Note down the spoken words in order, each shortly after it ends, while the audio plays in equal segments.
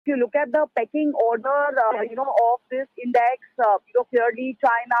you look at the pecking order, of this index, clearly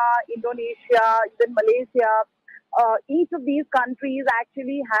China, Indonesia, even Malaysia, each of these countries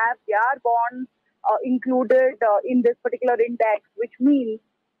actually have their bonds included in this particular index, which means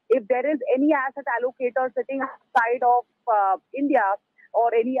if there is any asset allocator sitting outside of India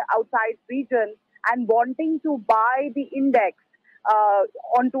or any outside region and wanting to buy the index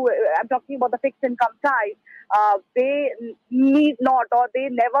I'm talking about the fixed income side, they need not or they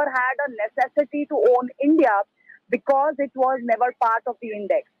never had a necessity to own India because it was never part of the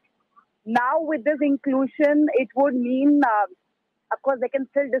index. Now with this inclusion, it would mean, of course, they can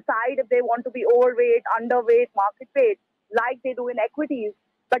still decide if they want to be overweight, underweight, market weight, like they do in equities.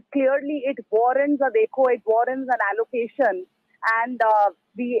 But clearly, it warrants a deco, it warrants an allocation. And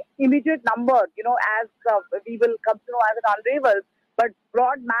the immediate number, as we will come to know as it unravels, but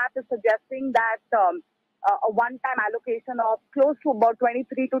broad math is suggesting that a one-time allocation of close to about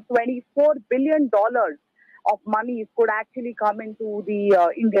 $23 to $24 billion of monies could actually come into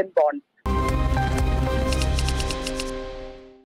the Indian bond.